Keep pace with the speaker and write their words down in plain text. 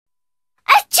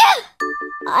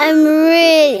I'm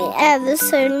really ever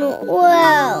so not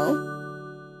well.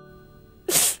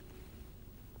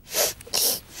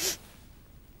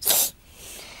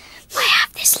 I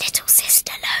have this little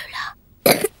sister, Lola.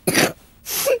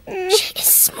 She is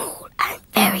small and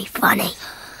very funny.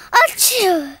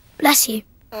 Achoo! Bless you.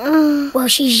 Well,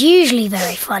 she's usually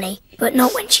very funny, but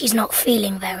not when she's not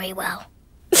feeling very well.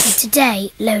 And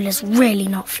today, Lola's really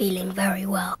not feeling very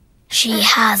well. She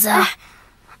has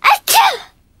Achoo!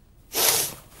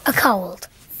 a cold.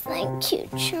 Thank you,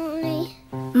 Charlie.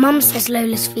 Mum says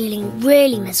Lola's feeling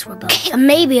really miserable, and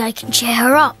maybe I can cheer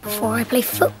her up before I play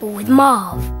football with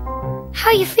Marv. How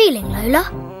are you feeling, Lola?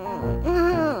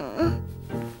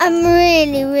 I'm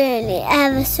really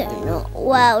ever so not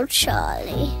well,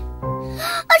 Charlie.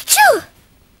 Achoo!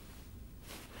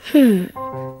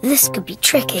 This could be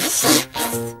tricky.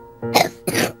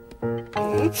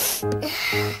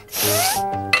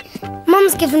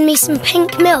 Mum's given me some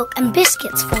pink milk and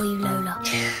biscuits for you, Lola.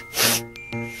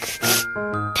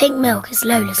 Pink milk is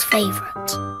Lola's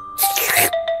favourite.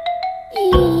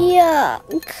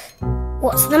 Yuck.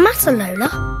 What's the matter, Lola?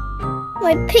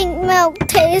 My pink milk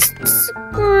tastes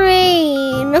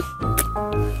green.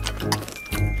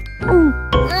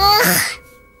 Ugh.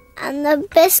 And the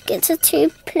biscuits are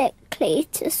too prickly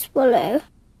to swallow.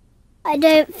 I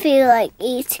don't feel like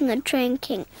eating or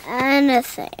drinking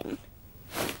anything.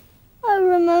 I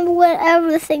remember when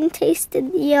everything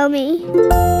tasted yummy.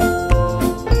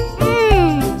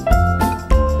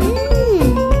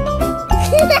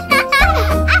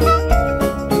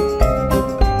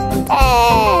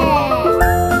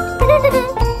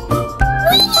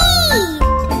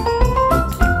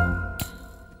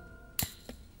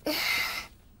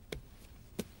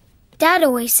 Dad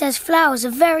always says flowers are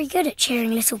very good at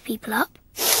cheering little people up.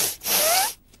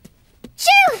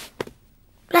 Shoo!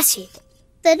 Bless you.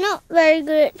 They're not very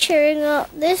good at cheering up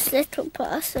this little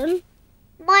person.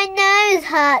 My nose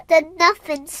hurts and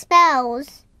nothing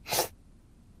smells.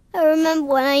 I remember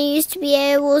when I used to be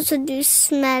able to do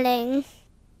smelling.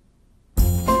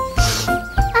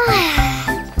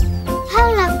 How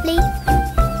lovely.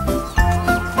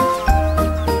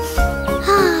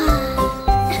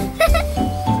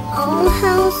 Oh,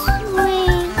 how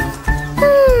sweet.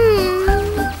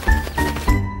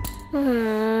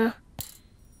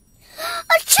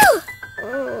 Achoo!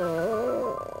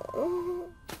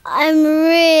 I'm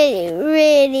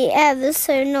really ever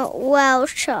so not well,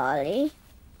 Charlie.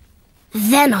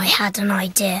 Then I had an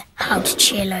idea how to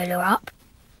cheer Lola up.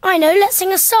 I know, let's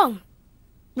sing a song.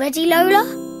 Ready,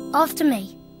 Lola? After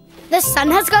me. The sun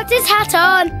has got his hat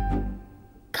on.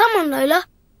 Come on, Lola.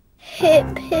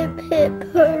 Hip, hip, hip,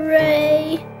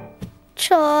 hooray.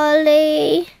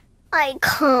 Charlie, I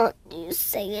can't do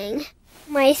singing.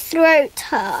 My throat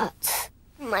hurts.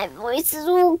 My voice is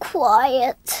all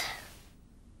quiet.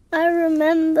 I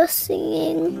remember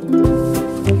singing.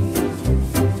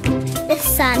 The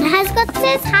sun has got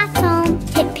his hat on.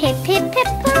 Hip, hip, hip, hip,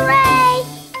 hooray.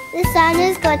 The sun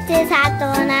has got his hat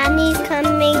on and he's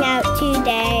coming out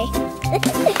today.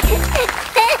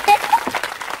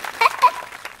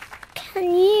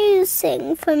 Can you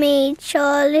sing for me,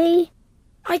 Charlie?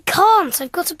 I can't.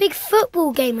 I've got a big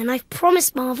football game and I've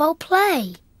promised Marv I'll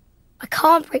play. I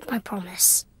can't break my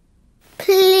promise.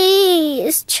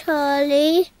 Please,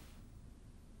 Charlie.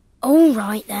 All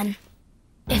right, then.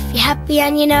 If you're happy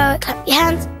and you know it, clap your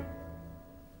hands.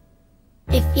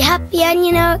 If you're happy and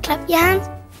you know it, clap your hands.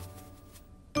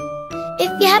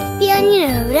 If you're happy and you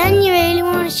know it and you really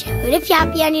want to show it. If you're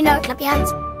happy and you know it, clap your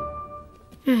hands.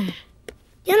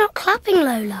 You're not clapping,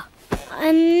 Lola.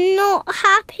 I'm not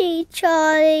happy,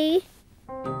 Charlie.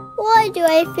 Why do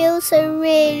I feel so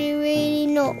really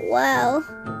not well?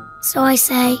 So I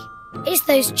say, it's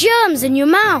those germs in your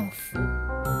mouth.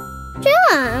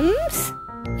 Germs?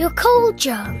 Your cold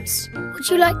germs. Would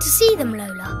you like to see them,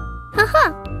 Lola?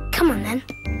 Haha. Come on, then.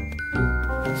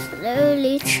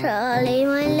 Slowly, Charlie.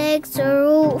 My legs are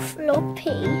all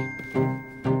floppy.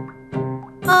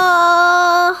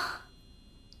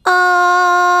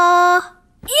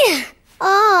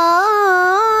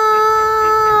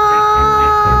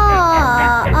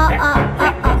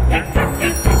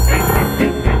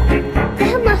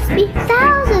 There must be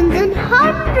thousands and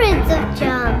hundreds of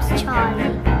germs,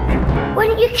 Charlie. Why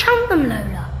don't you count them,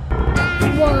 Lola?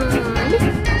 1,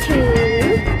 2,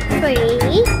 3,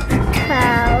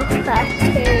 12,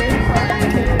 13,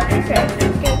 14,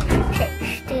 15,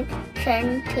 16,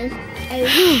 17,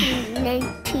 18,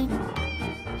 19,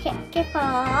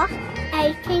 64,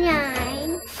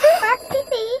 89,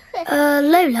 46.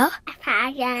 Lola?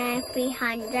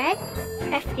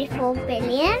 54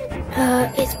 billion.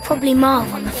 It's probably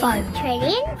Marv on the phone.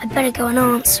 Trillion. I'd better go and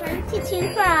answer.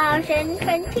 22,000.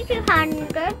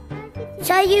 2,200.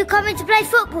 So you coming to play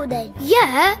football then?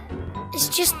 Yeah, it's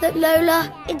just that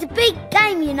Lola... It's a big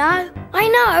game, you know. I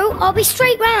know, I'll be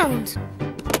straight round.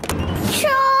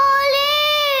 Charlie!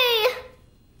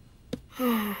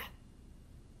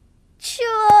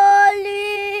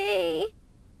 Charlie!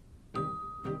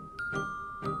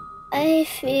 I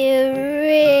feel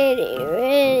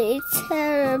really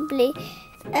terribly,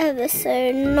 ever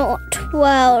so not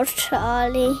well,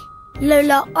 Charlie.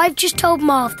 Lola, I've just told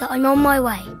Marv that I'm on my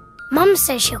way. Mum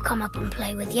says she'll come up and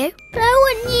play with you. But I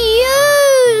want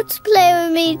you to play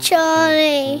with me,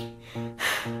 Charlie.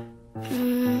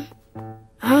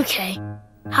 Okay.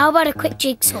 How about a quick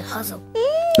jigsaw puzzle?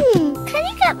 Can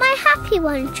you get my happy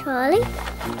one, Charlie?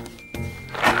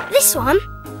 This one?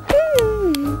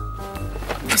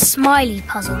 The smiley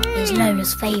puzzle is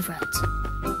Lola's favourite.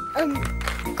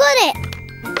 Got it.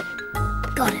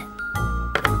 Got it.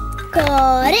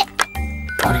 Got it.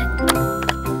 Got it.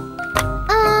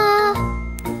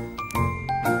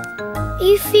 Are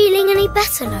you feeling any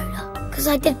better, Lola? Because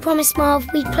I did promise Marv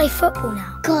we'd play football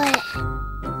now. Got it.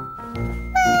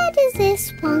 Where does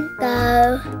this one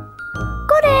go?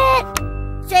 Got it.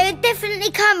 So you're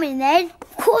definitely coming then?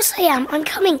 Of course I am. I'm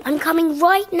coming. I'm coming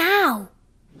right now.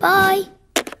 Bye.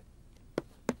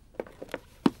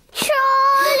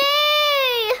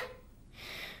 Charlie!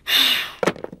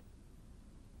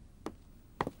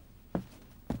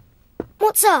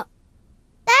 What's up?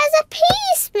 There's a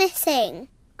piece missing.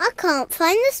 I can't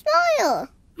find the smile.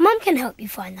 Mum can help you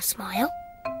find the smile.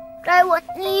 I want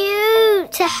you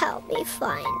to help me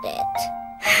find it.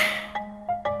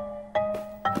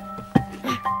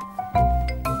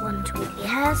 One twinkly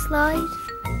hair slide,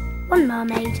 one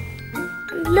mermaid,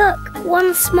 and look,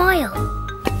 one smile.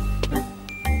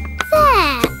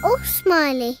 There, all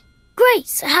smiley. Great,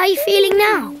 so how are you feeling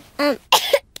now?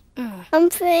 I'm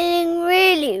feeling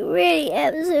really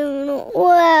ever so not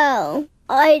well.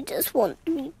 I just want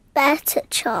to be better,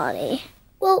 Charlie.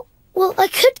 Well, I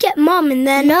could get Mum and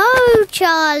then... No,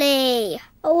 Charlie.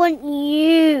 I want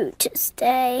you to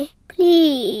stay.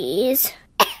 Please.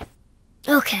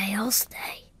 Okay, I'll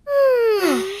stay.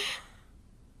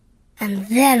 And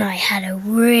then I had a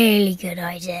really good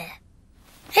idea.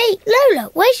 Hey, Lola,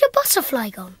 where's your butterfly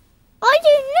gone? I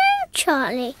don't know,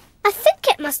 Charlie. I think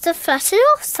it must have fluttered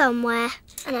off somewhere.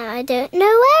 And I don't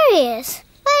know where he is.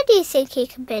 Where do you think he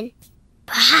could be?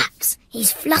 Perhaps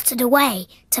he's fluttered away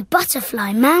to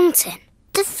Butterfly Mountain.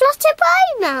 To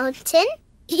Flutterby Mountain?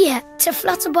 Yeah, to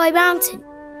Flutterby Mountain.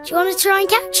 Do you want to try and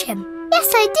catch him?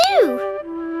 Yes, I do.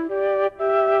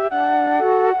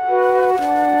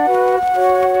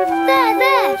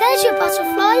 There's your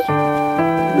butterfly.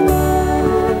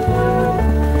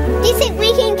 Do you think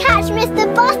we can catch Mr.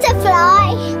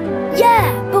 Butterfly?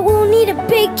 Yeah, but we'll need a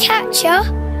big catcher.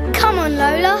 Come on,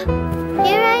 Lola.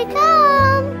 Here I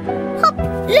come. Hop.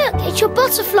 Look, it's your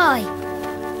butterfly.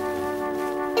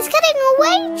 It's getting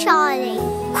away, Charlie.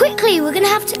 Quickly, we're going to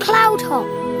have to cloud hop.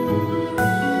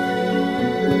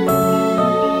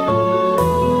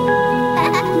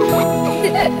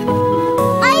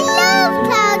 I love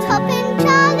cloud hopping,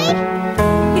 Charlie.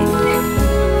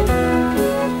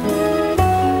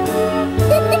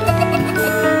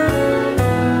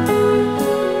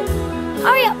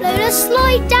 Hurry up, Lola,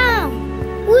 slide down.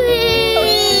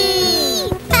 Whee!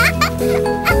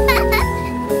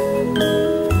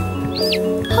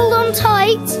 Hold on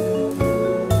tight.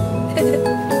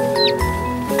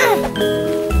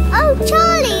 Oh,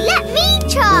 Charlie, let me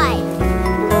try.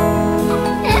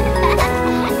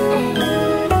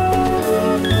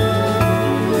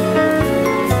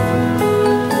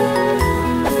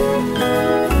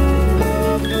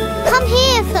 Come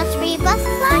here, fluttery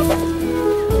butterfly.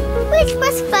 Which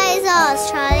butterfly is ours,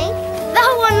 Charlie?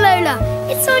 That one, Lola.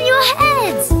 It's on your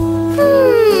head.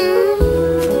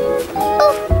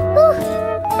 Oh,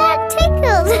 that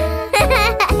tickles.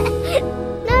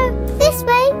 No, this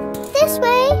way.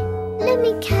 Let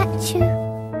me catch you.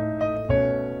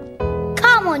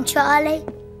 Come on, Charlie.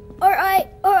 All right.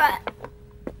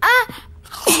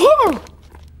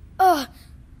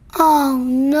 Oh,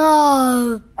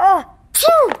 no.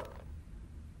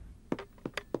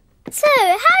 So, how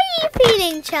are you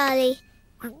feeling, Charlie?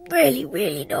 I'm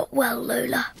really not well,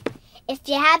 Lola. If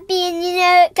you're happy and you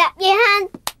know it, clap your hands.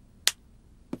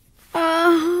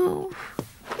 Oh.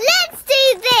 Let's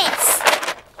do this.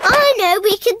 I know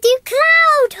we can do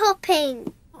cloud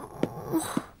hopping.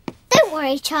 Don't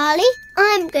worry, Charlie.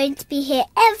 I'm going to be here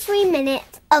every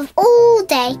minute of all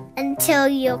day until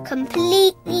you're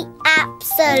completely,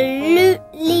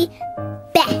 absolutely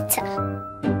better.